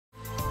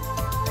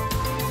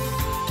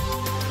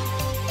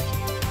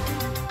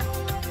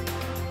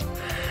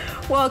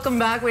Welcome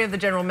back. We have the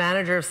general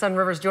manager of Sun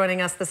Rivers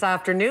joining us this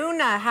afternoon.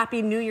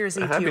 Happy New Year's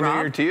Eve to you, Rob. Happy New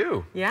Year to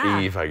you.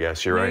 Yeah. Eve, I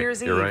guess. You're right. New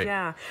Year's Eve, right.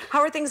 yeah.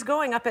 How are things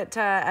going up at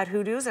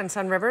Hoodoos and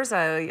Sun Rivers?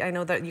 I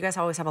know that you guys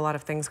always have a lot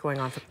of things going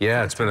on.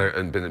 Yeah, it's been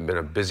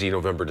a busy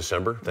November,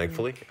 December,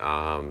 thankfully.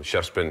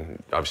 Chef's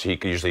been, obviously,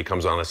 he usually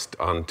comes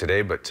on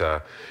today, but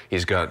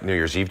he's got New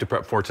Year's Eve to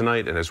prep for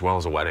tonight, and as well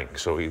as a wedding.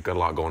 So he's got a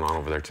lot going on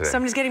over there today.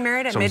 Somebody's getting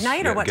married at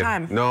midnight, or what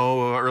time?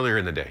 No, earlier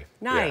in the day.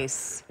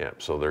 Nice. Yeah,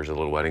 so there's a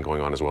little wedding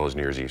going on as well as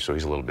New Year's Eve, so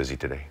he's a little busy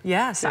today.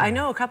 Yes, I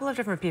know a couple of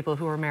different people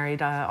who were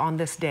married on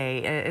this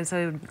day. It's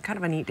a kind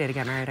of a neat day to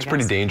get married, I guess. It's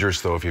pretty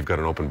dangerous, though, if you've got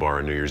an open bar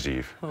on New Year's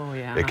Eve. Oh,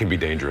 yeah. It can be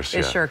dangerous,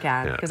 It sure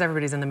can, because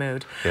everybody's in the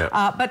mood.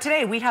 Yeah. But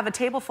today, we have a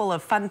table full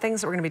of fun things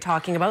that we're going to be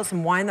talking about,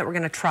 some wine that we're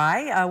going to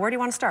try. Where do you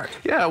want to start?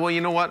 Yeah, well,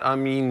 you know what? I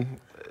mean,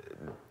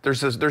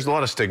 there's a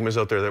lot of stigmas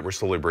out there that we're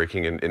slowly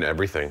breaking in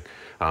everything.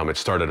 It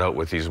started out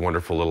with these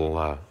wonderful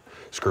little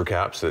screw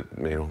caps that,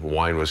 you know,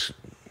 wine was...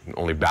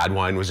 Only bad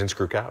wine was in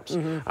screw caps.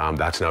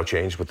 That's now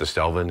changed with the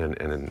Stelvin,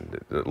 and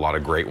a lot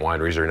of great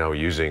wineries are now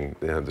using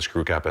the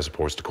screw cap as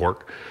opposed to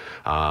cork.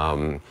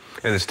 And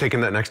it's taken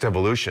that next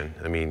evolution.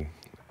 I mean,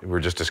 we were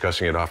just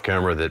discussing it off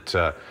camera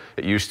that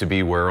it used to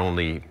be where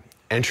only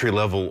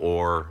entry-level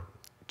or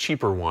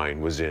cheaper wine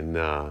was in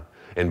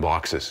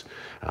boxes,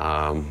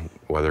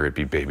 whether it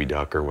be Baby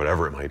Duck or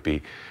whatever it might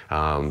be.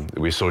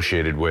 We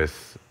associated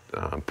with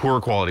poor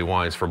quality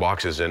wines for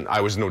boxes, and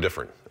I was no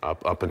different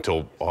up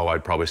until,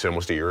 I'd probably say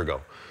almost a year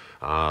ago.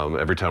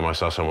 Every time I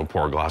saw someone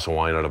pour a glass of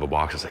wine out of a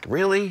box, I was like,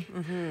 really?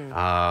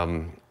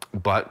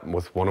 But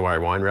with one of our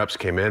wine reps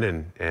came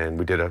in, and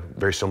we did a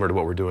very similar to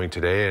what we're doing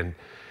today,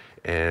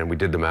 and we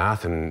did the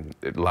math, and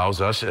it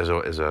allows us as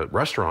a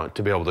restaurant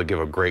to be able to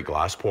give a great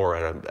glass pour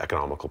at an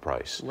economical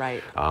price. Right.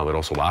 It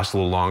also lasts a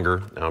little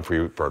longer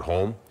for at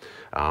home.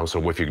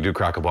 So if you do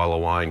crack a bottle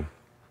of wine,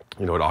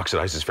 you know, it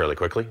oxidizes fairly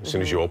quickly. As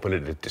soon as you open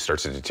it, it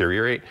starts to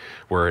deteriorate,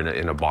 where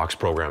in a box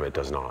program, it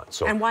does not.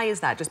 So. And why is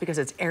that? Just because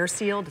it's air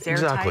sealed, it's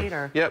airtight?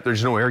 Or? Yeah,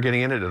 there's no air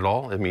getting in it at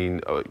all. I mean,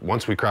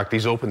 once we crack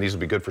these open, these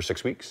will be good for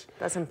 6 weeks.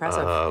 That's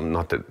impressive.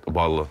 Not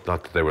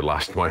that they would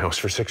last in my house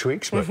for 6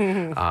 weeks, but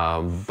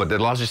but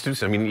it allows us to do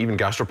so. I mean, even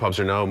gastropubs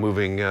are now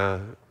moving,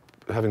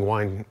 having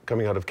wine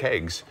coming out of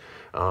kegs,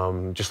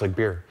 just like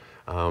beer.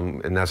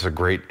 And that's a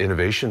great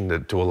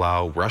innovation to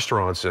allow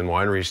restaurants and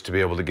wineries to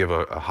be able to give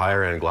a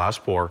higher end glass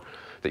pour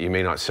that you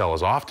may not sell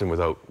as often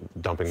without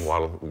dumping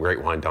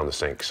great wine down the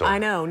sink. So I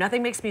know,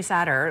 nothing makes me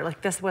sadder.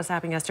 Like this was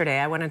happening yesterday.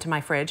 I went into my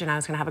fridge and I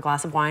was going to have a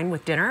glass of wine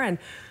with dinner, and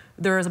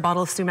there was a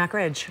bottle of Sumac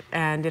Ridge,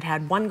 and it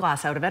had one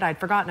glass out of it. I'd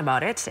forgotten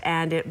about it,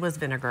 and it was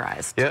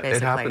vinegarized. Yeah, basically.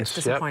 it happens. It's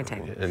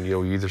disappointing. Yep. And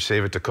you either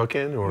save it to cook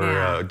in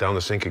or down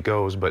the sink it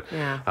goes. But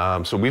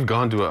so we've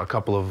gone to a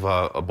couple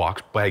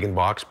of bag and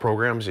box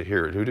programs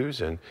here at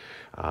Hoodoos, and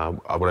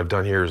what I've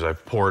done here is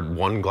I've poured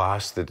one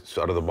glass that's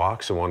out of the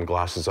box and one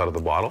glass that's out of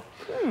the bottle.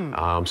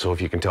 So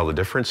if you can tell the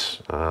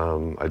difference,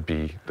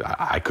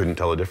 I couldn't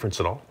tell the difference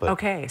at all. But.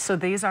 Okay, so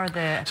these are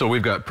the... So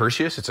we've got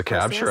Perseus, it's a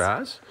Cab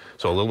Shiraz,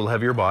 so a little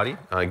heavier body.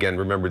 Again,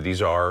 remember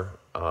these are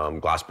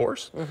glass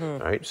pours,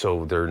 right?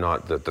 So they're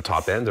not the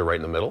top end, they're right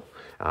in the middle.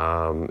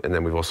 And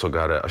then we've also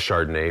got a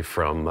Chardonnay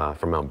from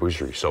Mount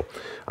Bougerie. So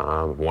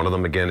one of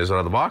them, again, is out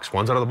of the box,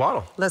 one's out of the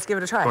bottle. Let's give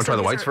it a try. Do you want to try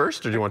the whites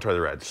first, or do you want to try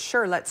the reds?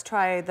 Sure, let's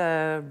try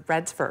the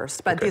reds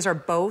first. But these are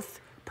both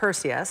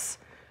Perseus.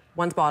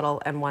 One's bottle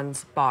and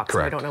one's box.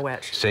 Correct. I don't know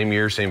which. Same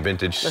year, same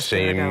vintage,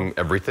 same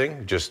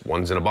everything. Just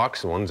one's in a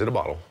box and one's in a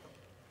bottle.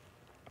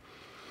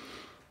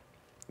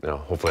 Now,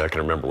 hopefully I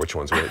can remember which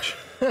one's which.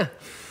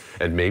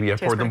 And maybe I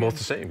poured them both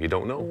the same. You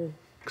don't know.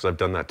 Because I've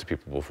done that to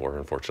people before,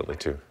 unfortunately,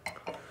 too.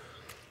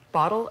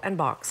 Bottle and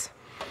box.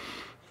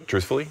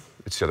 Truthfully,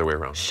 it's the other way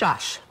around.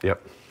 Shush.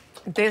 Yep.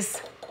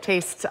 This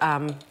tastes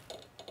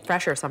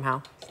fresher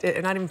somehow.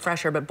 Not even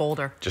fresher, but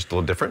bolder. Just a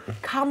little different?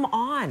 Come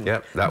on.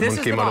 Yep, that one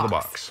came out of the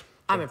box.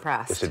 I'm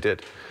impressed. Yes, it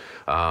did.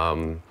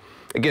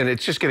 Again,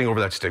 it's just getting over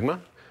that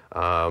stigma.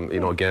 You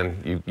know,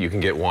 again, you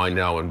can get wine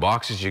now in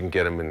boxes, you can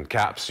get them in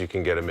caps, you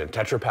can get them in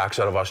Tetra Packs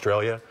out of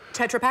Australia.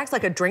 Tetra Packs,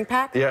 like a drink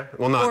pack? Yeah,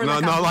 well, not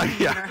like,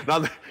 you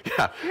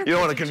don't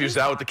want to confuse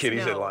that with the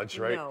kiddies at lunch,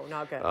 right? No,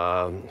 not good.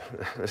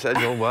 I said,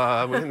 you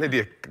know, we need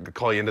to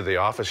call you into the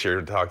office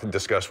here to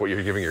discuss what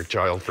you're giving your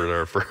child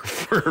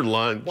for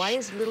lunch. Why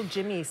is little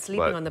Jimmy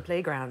sleeping on the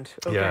playground?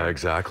 Okay. Yeah,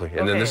 exactly.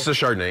 And then this is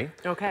a Chardonnay.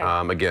 Okay.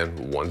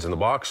 Again, one's in the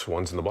box,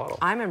 one's in the bottle.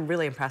 I'm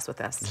really impressed with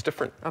this. It's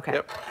different. Okay.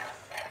 Yep.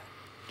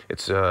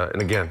 It's,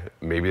 and again,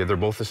 maybe they're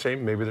both the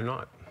same, maybe they're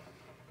not.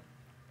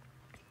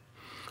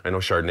 I know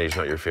Chardonnay's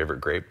not your favorite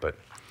grape, but...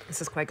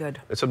 This is quite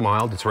good. It's a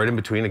mild, it's right in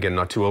between. Again,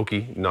 not too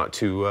oaky, not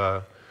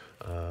too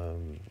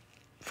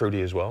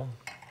fruity as well.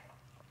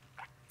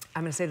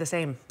 I'm gonna say the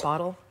same.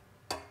 Bottle,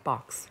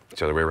 box.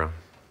 It's the other way around.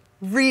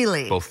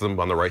 Really? Both of them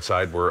on the right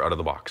side were out of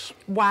the box.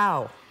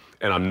 Wow.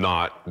 And I'm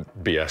not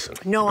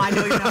BSing. No, I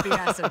know you're not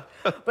BSing.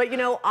 But you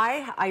know,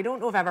 I don't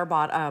know if I've ever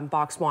bought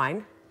boxed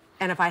wine.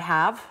 And if I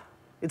have,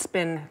 it's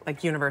been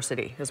like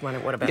university is when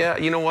it would have been. Yeah,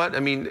 you know what? I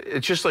mean,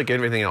 it's just like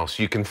everything else.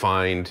 You can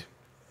find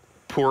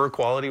poorer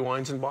quality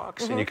wines in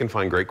box, and you can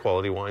find great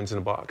quality wines in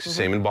a box.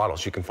 Same in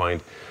bottles. You can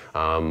find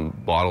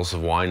bottles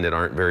of wine that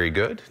aren't very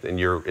good in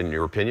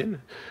your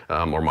opinion,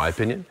 or my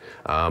opinion,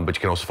 but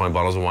you can also find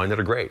bottles of wine that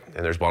are great.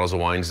 And there's bottles of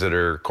wines that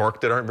are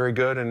corked that aren't very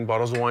good, and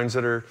bottles of wines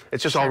that are.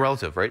 It's just all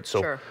relative, right?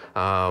 So,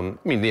 I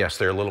mean, yes,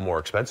 they're a little more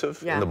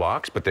expensive in the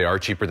box, but they are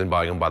cheaper than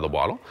buying them by the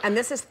bottle. And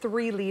this is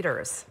 3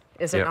 liters.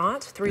 Is it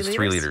not? 3 liters?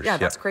 3 liters. Yeah,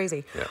 that's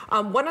crazy.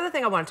 Yeah. One other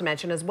thing I wanted to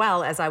mention as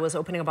well, as I was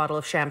opening a bottle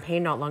of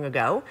champagne not long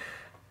ago,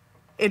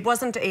 it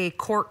wasn't a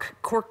cork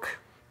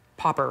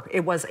popper.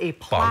 It was a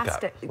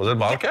plastic. Was it a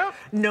bottle cap?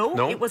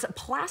 No, it was a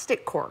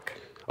plastic cork.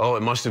 Oh,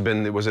 it must have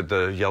been. Was it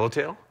the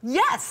yellowtail?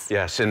 Yes.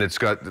 Yes, and it's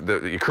got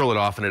you curl it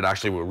off, and it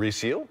actually will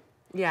reseal.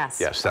 Yes.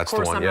 Yes, that's the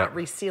one. Of course, I'm not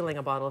resealing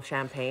a bottle of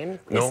champagne.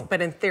 No. But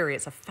in theory,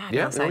 it's a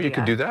fabulous idea. You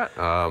could do that.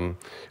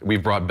 We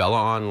brought Bella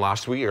on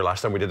last week, or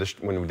last time we did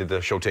when we did the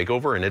show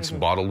takeover, and it's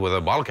bottled with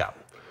a bottle cap,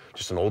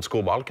 just an old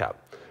school bottle cap.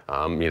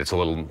 It's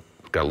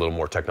got a little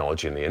more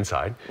technology in the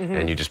inside,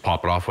 and you just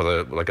pop it off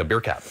with like a beer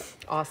cap.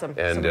 Awesome.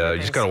 And you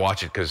just got to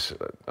watch it because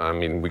I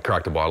mean, we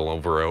cracked a bottle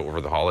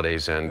over the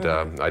holidays, and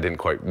we didn't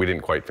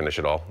quite finish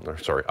it all. Or,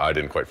 sorry, I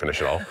didn't quite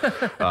finish it all.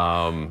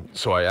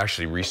 So I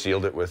actually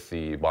resealed it with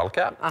the bottle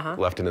cap,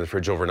 left it in the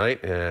fridge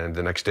overnight, and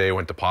the next day I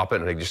went to pop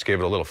it, and I just gave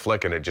it a little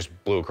flick, and it just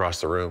blew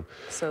across the room.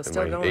 So and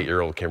still my going.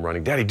 8-year-old came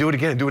running, Daddy, do it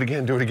again, do it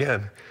again, do it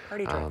again.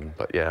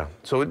 But yeah,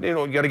 so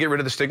you got to get rid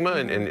of the stigma,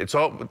 and it's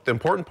all the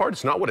important part.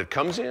 It's not what it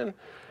comes in.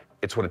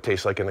 It's what it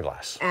tastes like in the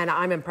glass. And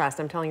I'm impressed.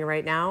 I'm telling you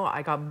right now,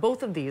 I got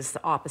both of these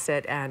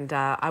opposite, and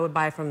I would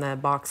buy from the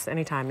box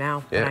anytime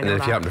now. Yeah, and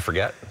if you happen to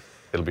forget,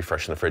 it'll be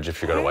fresh in the fridge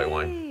if you got a white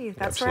wine.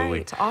 That's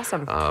Absolutely. right.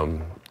 Awesome.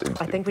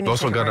 I think we need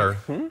also to take got a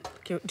break.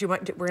 our.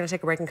 We're going to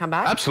take a break and come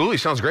back? Absolutely,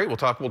 sounds great. We'll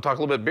talk a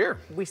little bit beer.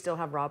 We still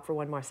have Rob for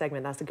one more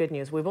segment. That's the good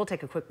news. We will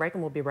take a quick break,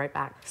 and we'll be right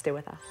back. Stay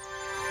with us.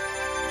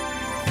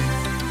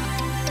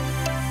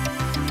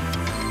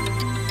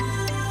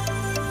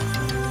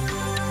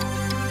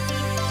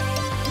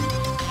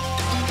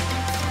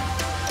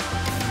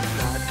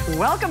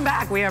 Welcome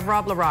back. We have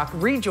Rob LaRocque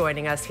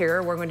rejoining us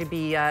here. We're going to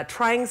be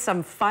trying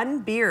some fun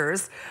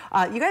beers.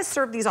 You guys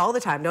serve these all the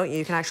time, don't you?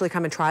 You can actually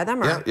come and try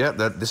them? Or? Yeah.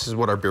 This is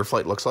what our beer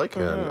flight looks like.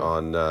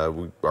 And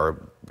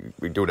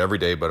we do it every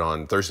day, but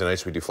on Thursday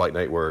nights we do flight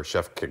night where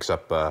chef kicks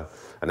up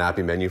an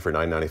appy menu for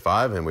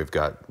 $9.95, and we've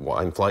got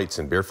wine flights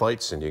and beer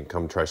flights, and you can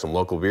come try some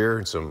local beer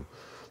and some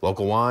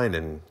local wine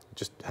and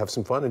just have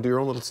some fun and do your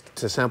own little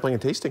sampling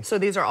and tasting. So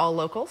these are all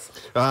locals?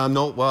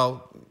 No,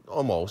 well,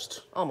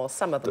 almost. Almost,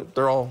 some of them.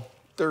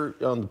 They're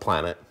on the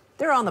planet.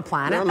 They're on the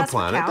planet. They're on the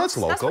planet. That's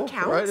local. That's what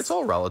counts. Right? It's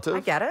all relative.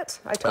 I get it.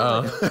 I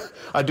totally do.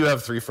 I do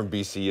have 3 from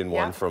BC and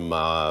 1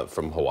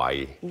 from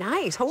Hawaii.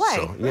 Nice. Hawaii.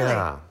 So, really?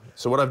 Yeah.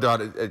 So what I've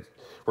done,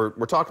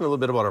 we're talking a little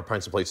bit about our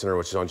Pints and Plates dinner,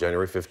 which is on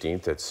January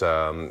 15th. It's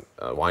a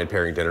wine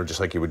pairing dinner, just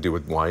like you would do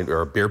with wine,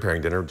 or a beer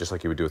pairing dinner, just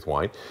like you would do with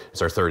wine.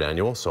 It's our 3rd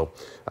annual, so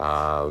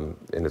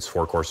and it's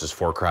 4 courses,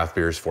 4 craft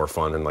beers, 4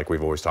 fun, and like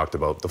we've always talked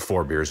about, the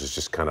 4 beers is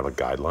just kind of a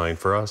guideline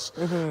for us.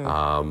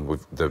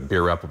 The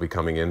beer rep will be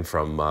coming in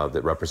from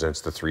that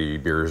represents the 3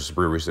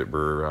 breweries that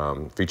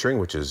we're featuring,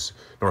 which is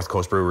North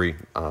Coast Brewery,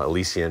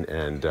 Elysian,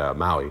 and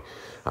Maui.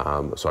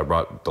 So I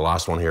brought the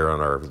last one here on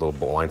our little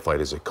wine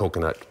flight is a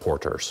coconut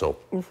porter. So,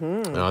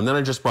 and then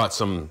I just brought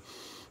some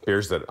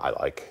beers that I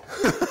like.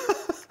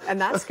 And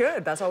that's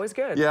good. That's always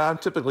good. Yeah, I'm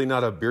typically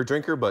not a beer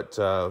drinker, but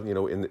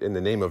in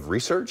the name of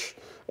research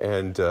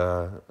and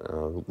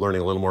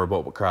learning a little more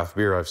about craft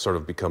beer, I've sort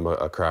of become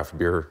a craft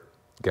beer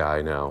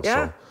guy now.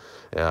 Yeah. So,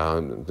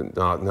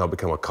 now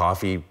become a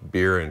coffee,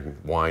 beer, and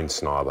wine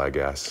snob, I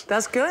guess.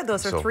 That's good.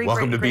 Those are 3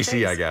 welcome great to BC,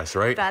 things. I guess,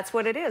 right? That's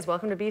what it is.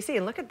 Welcome to BC.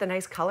 And look at the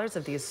nice colors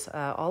of these,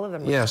 all of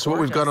them. Yeah, so what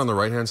we've got on the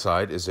right-hand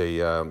side is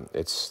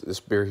it's this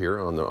beer here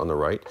on the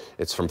right.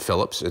 It's from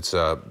Phillips. It's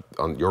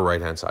on your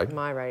right-hand side.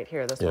 My right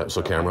here. This Yeah, one.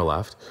 so camera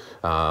left.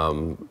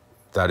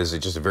 That is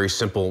just a very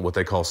simple, what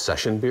they call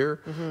session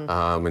beer.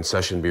 And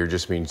session beer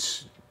just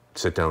means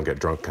sit down, get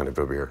drunk kind of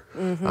a beer.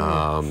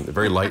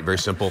 Very light, very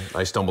simple.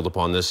 I stumbled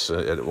upon this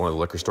at one of the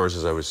liquor stores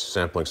as I was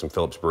sampling some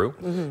Phillips Brew,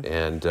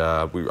 and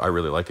I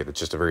really like it.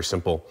 It's just a very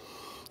simple,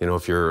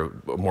 if you're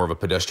more of a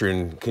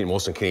pedestrian,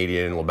 mostly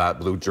Canadian, Labatt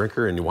Blue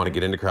drinker, and you want to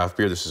get into craft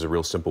beer, this is a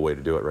real simple way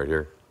to do it right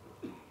here.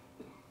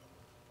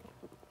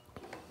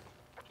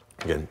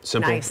 Again,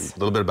 simple, Nice. a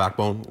little bit of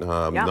backbone,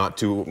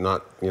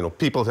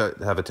 people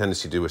have a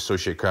tendency to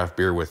associate craft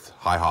beer with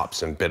high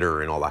hops and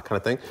bitter and all that kind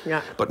of thing.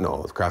 Yeah. But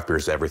no, craft beer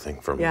is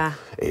everything from A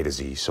to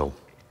Z. So.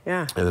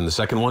 Yeah. And then the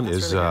second one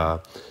is really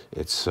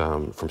it's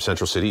from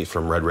Central City,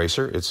 from Red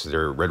Racer. It's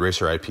their Red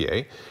Racer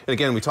IPA. And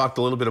again, we talked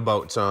a little bit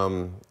about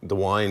the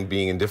wine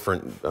being in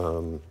different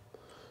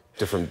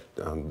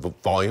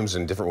volumes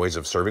and different ways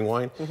of serving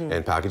wine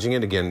and packaging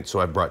it. Again, so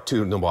I brought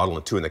 2 in the bottle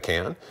and 2 in the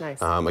can.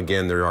 Nice.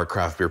 Again, there are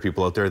craft beer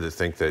people out there that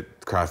think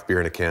that craft beer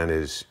in a can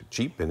is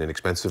cheap and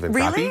inexpensive and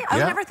crappy. Really? I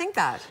would never think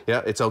that.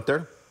 Yeah, it's out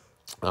there.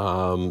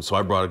 So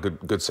I brought a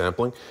good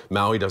sampling.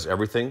 Maui does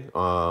everything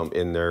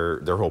in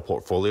their whole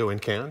portfolio in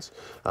cans.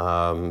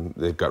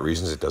 They've got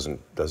reasons it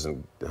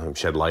doesn't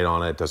shed light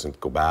on it, doesn't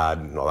go bad,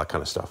 and all that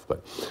kind of stuff.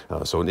 But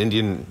so an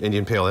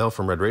Indian Pale Ale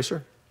from Red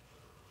Racer.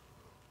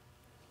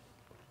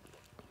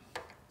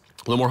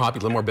 A little more hoppy,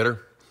 a little more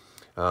bitter,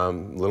 a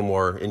little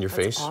more in your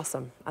face.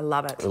 Awesome, I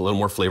love it. A little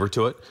more flavor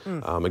to it.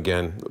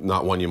 Again,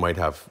 not one you might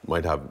not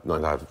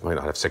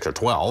have 6 or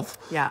 12.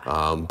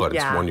 Yeah. But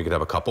it's one you could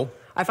have a couple.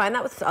 I find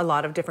that with a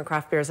lot of different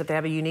craft beers, if they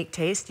have a unique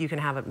taste, you can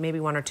have maybe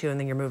 1 or 2 and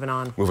then you're moving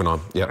on. Moving on,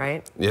 yeah.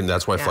 Right? And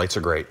that's why flights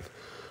are great.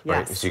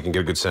 Right? Yes. So you can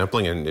get a good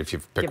sampling, and if you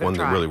pick one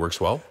that really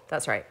works well.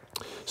 That's right.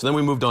 So then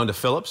we moved on to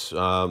Phillips,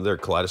 their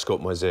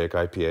Kaleidoscope Mosaic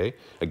IPA.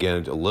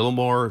 Again, a little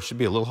more, should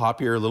be a little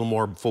hoppier, a little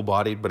more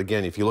full-bodied. But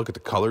again, if you look at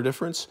the color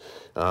difference,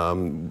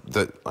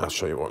 I'll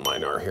show you what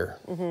mine are here.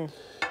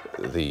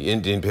 The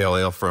Indian Pale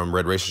Ale from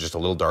Red Racer is just a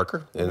little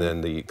darker, and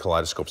then the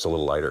Kaleidoscope's a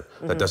little lighter.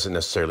 That doesn't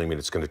necessarily mean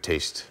it's going to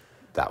taste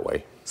that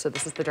way. So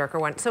this is the darker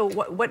one. So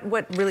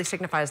what really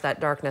signifies that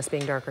darkness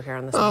being darker here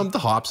on this one? The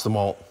hops, the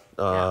malt.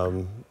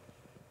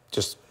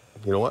 Just,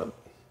 you know what?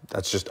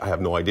 That's just, I have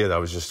no idea. That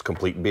was just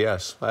complete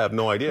BS. I have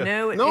no idea.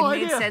 No, it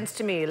made sense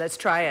to me. Let's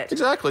try it.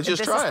 Exactly, let's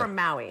just try it. This is from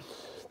Maui.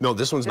 No,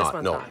 this one's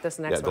not. No. This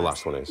next one. The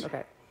last one is.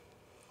 Okay.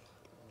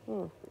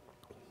 A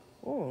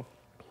little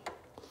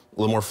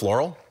more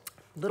floral.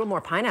 A little more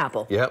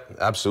pineapple. Yep,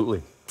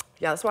 absolutely.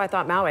 Yeah, that's why I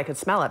thought Maui, I could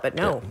smell it, but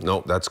no. Yeah,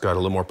 no, that's got a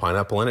little more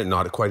pineapple in it.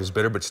 Not quite as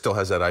bitter, but still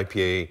has that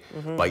IPA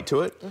bite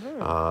to it.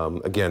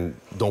 Again,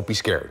 don't be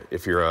scared.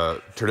 If you're a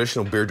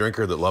traditional beer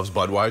drinker that loves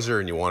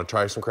Budweiser and you want to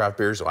try some craft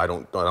beers, I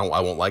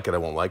won't like it. I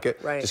won't like it.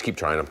 Right. Just keep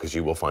trying them because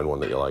you will find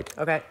one that you like.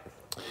 Okay.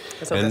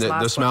 So and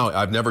this Maui,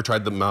 I've never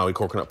tried the Maui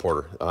Coconut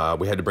Porter.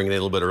 We had to bring it in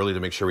a little bit early to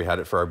make sure we had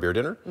it for our beer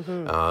dinner.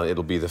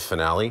 It'll be the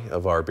finale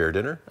of our beer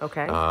dinner.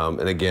 Okay.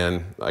 And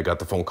again, I got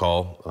the phone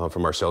call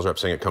from our sales rep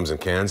saying it comes in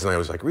cans, and I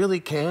was like, really,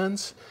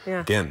 cans?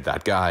 Yeah. Again,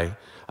 that guy.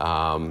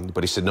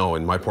 But he said, no,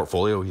 in my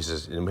portfolio, he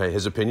says, in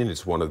his opinion,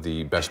 it's one of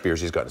the best beers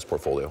he's got in his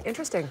portfolio.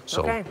 Interesting.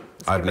 So okay.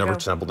 I've never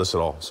sampled this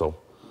at all. So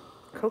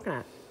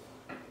coconut.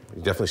 You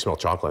definitely smell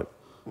chocolate.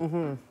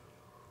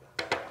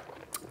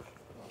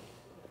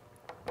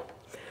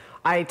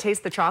 I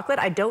taste the chocolate.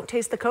 I don't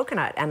taste the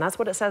coconut, and that's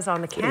what it says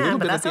on the can,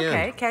 but that's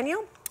okay. End. Can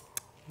you?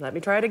 Let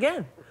me try it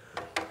again.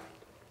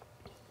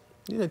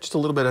 Yeah, just a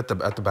little bit at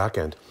the back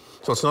end.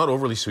 So it's not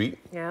overly sweet.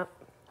 Yeah.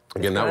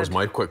 Again, that was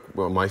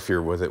my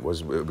fear with it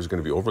was going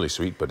to be overly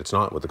sweet, but it's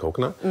not with the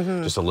coconut.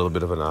 Just a little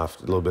bit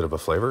of a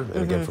flavor,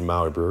 and again from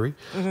Maui Brewery.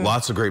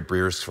 Lots of great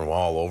beers from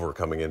all over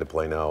coming into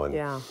play now, and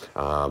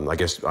I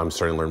guess I'm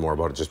starting to learn more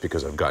about it just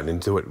because I've gotten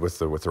into it with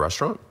the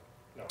restaurant.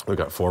 We've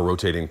got 4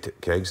 rotating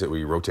kegs that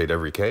we rotate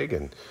every keg,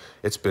 and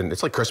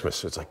it's like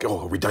Christmas. It's like,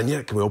 oh, are we done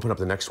yet? Can we open up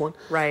the next one?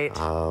 Right.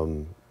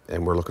 And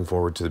we're looking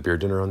forward to the beer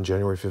dinner on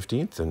January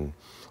 15th and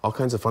all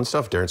kinds of fun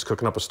stuff. Darren's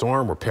cooking up a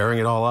storm. We're pairing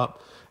it all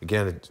up.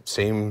 Again,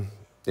 same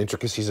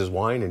intricacies as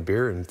wine and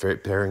beer and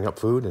pairing up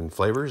food and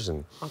flavors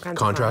and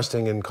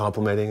contrasting and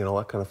complementing and all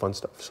that kind of fun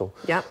stuff. So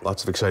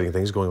lots of exciting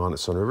things going on at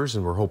Sun Rivers,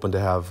 and we're hoping to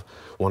have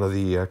one of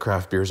the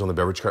craft beers on the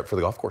beverage cart for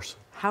the golf course.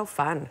 How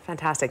fun.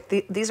 Fantastic.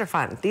 These are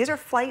fun. These are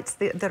flights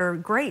that are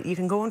great. You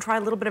can go and try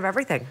a little bit of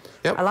everything.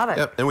 Yep. I love it.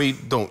 Yep. And we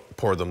don't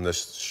pour them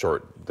this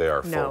short. They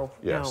are full. No,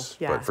 yes,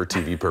 no, yeah. But for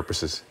TV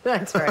purposes.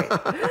 That's right.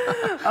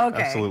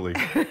 Okay. Absolutely.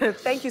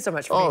 Thank you so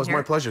much for being here. Oh, it's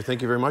my pleasure.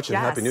 Thank you very much, and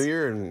Happy New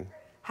Year. And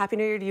Happy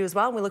New Year to you as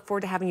well. And we look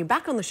forward to having you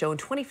back on the show in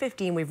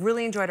 2015. We've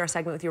really enjoyed our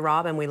segment with you,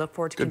 Rob, and we look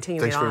forward to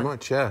continuing Thanks very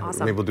much. Yeah.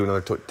 Awesome. Maybe we'll do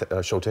another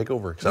show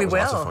takeover. We will.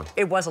 Lots of fun.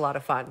 It was a lot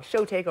of fun.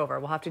 Show takeover.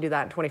 We'll have to do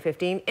that in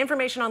 2015.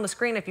 Information on the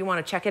screen if you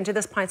want to check into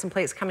this. Pints and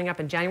Plates coming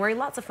up in January.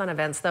 Lots of fun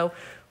events, though.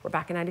 We're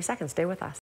back in 90 seconds. Stay with us.